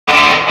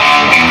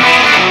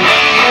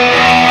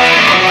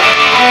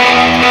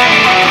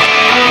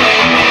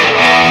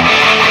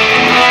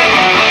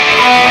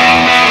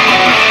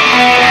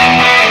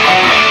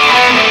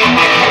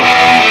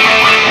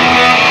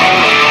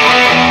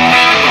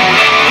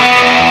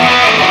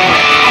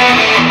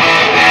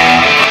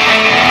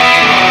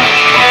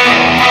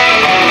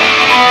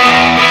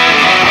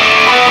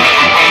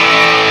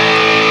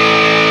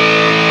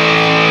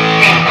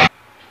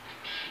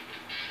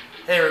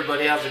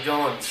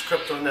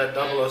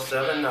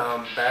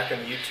S470, back in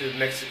the YouTube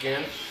mix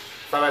again.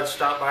 Thought I'd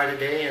stop by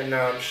today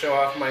and show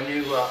off my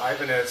new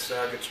Ibanez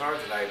guitar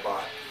that I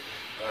bought.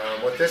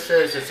 What this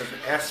is, it's an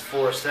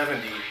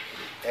S470,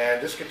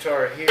 and this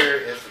guitar here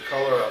is the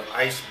color of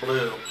ice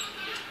blue.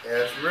 And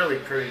it's a really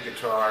pretty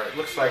guitar. It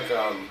looks like,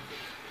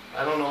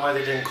 I don't know why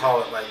they didn't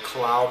call it like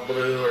cloud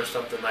blue or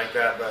something like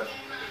that, but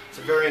it's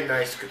a very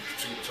nice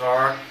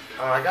guitar.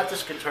 I got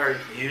this guitar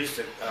used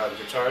at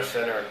Guitar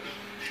Center,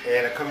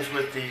 and it comes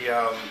with the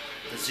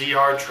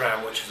ZR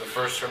trim, which is a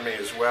first for me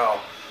as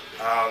well.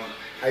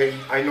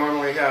 I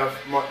normally have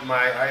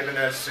my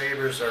Ibanez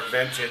Sabres are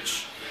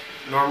vintage,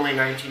 normally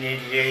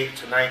 1988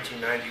 to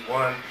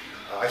 1991.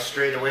 I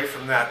strayed away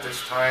from that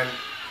this time,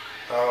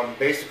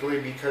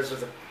 basically because of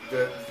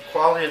the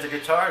quality of the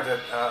guitar that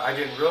I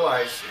didn't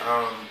realize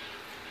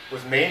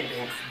was made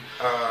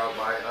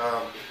by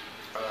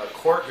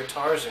Cort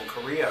guitars in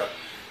Korea.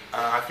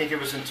 I think it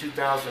was in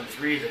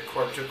 2003 that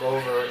Cort took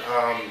over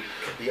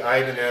the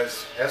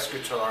Ibanez S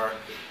guitar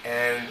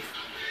and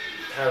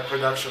had a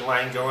production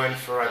line going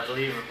for, I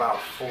believe,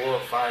 about 4 or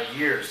 5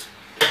 years.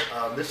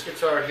 This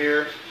guitar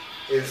here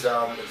is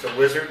it's a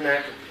wizard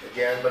neck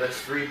again, but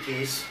it's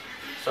 3-piece,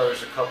 so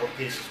there's a couple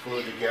pieces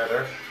glued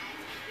together.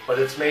 But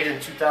it's made in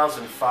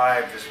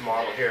 2005, this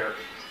model here,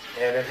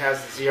 and it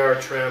has the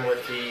ZR trim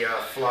with the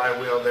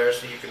flywheel there,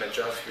 so you can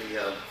adjust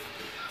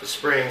the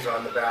springs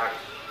on the back.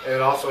 And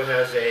it also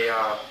has a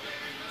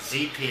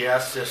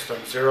ZPS system,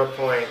 zero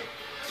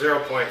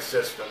point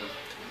system,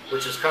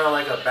 which is kind of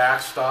like a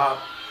backstop.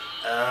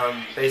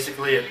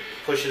 Basically, it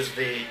pushes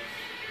the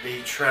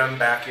trim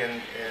back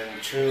in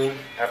tune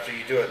after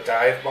you do a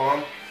dive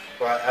bomb.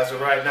 But as of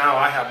right now,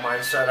 I have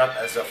mine set up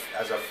as a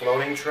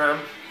floating trim.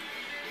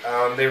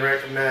 They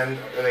recommend,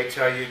 or they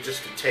tell you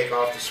just to take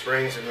off the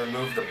springs and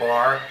remove the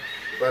bar,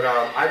 but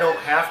I don't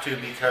have to,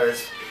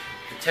 because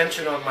the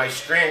tension on my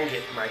string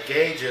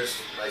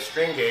gauges,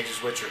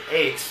 which are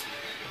 8s,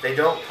 they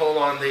don't pull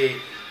on the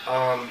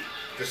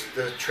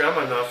trim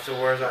enough to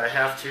where I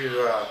have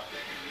to.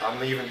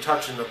 I'm even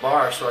touching the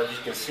bar, so as you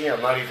can see,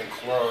 I'm not even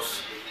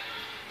close.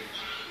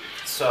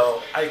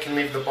 So I can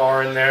leave the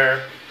bar in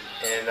there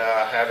and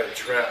have it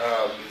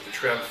the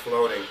trim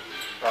floating.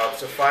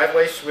 It's a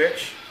 5-way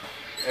switch,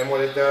 and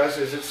what it does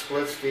is it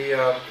splits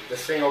the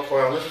single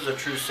coil. And this is a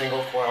true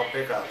single coil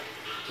pickup.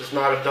 It's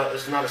not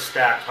a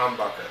stacked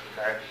humbucker.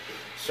 Okay,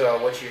 so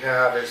what you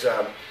have is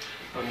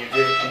when you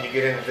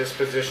get into this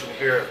position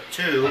here of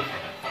 2,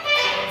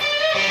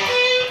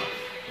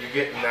 you're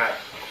getting that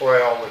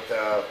coil with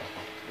the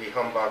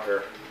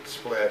humbucker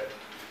split,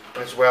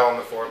 as well in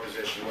the 4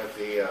 position with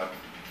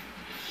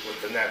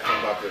the neck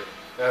humbucker.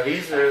 Now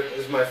these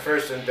is my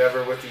first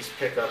endeavor with these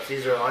pickups.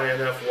 These are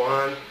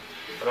INF1,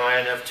 an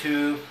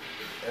INF2,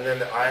 and then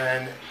the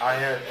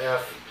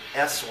INF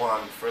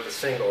S1 for the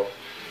single.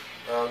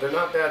 They're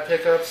not bad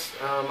pickups.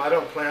 I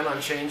don't plan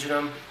on changing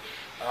them.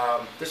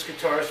 This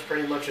guitar is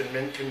pretty much in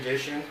mint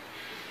condition.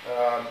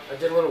 I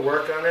did a little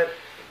work on it.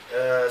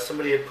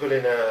 Somebody had put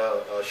in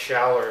a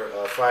shallower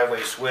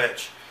 5-way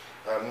switch,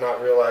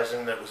 not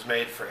realizing that it was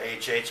made for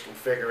HH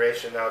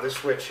configuration. Now this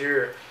switch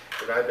here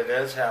that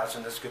Ibanez has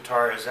in this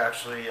guitar is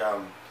actually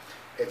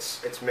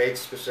it's made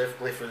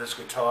specifically for this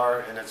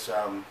guitar, and it's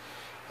a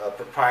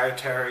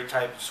proprietary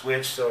type of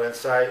switch. So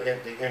inside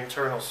the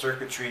internal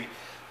circuitry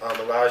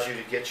allows you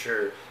to get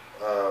your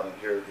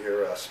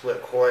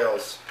split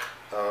coils.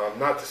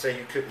 Not to say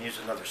you couldn't use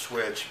another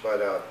switch, but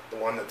the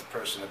one that the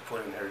person had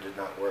put in here did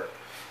not work,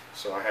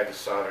 so I had to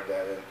solder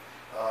that in.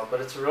 But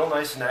it's a real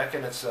nice neck,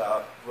 and it's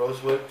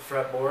rosewood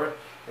fretboard.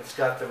 It's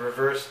got the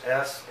reverse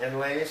S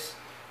inlays,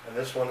 and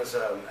this one is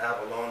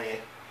abalone.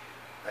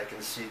 I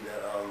can see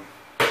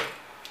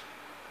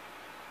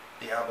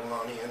the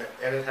abalone in it,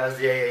 and it has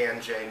the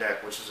AANJ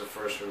neck, which is a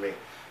first for me.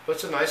 But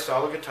it's a nice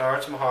solid guitar.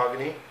 It's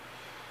mahogany.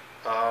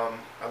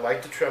 I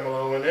like the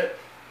tremolo in it,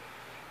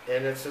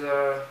 and it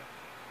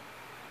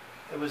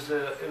was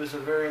a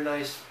very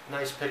nice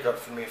pickup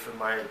for me for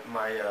my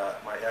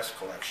S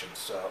collection.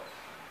 So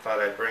thought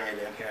I'd bring it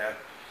in here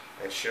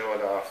and show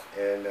it off.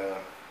 And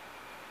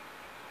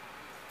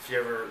if you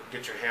ever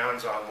get your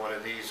hands on one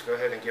of these, go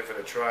ahead and give it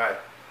a try.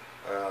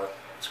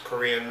 It's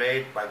Korean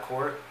made by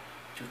Cort,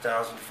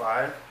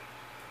 2005,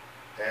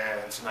 and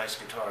it's a nice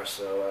guitar.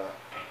 So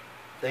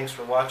thanks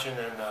for watching,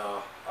 and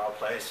I'll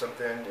play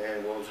something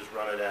and we'll just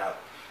run it out.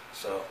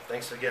 So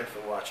thanks again for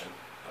watching.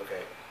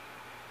 Okay,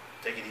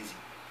 take it easy.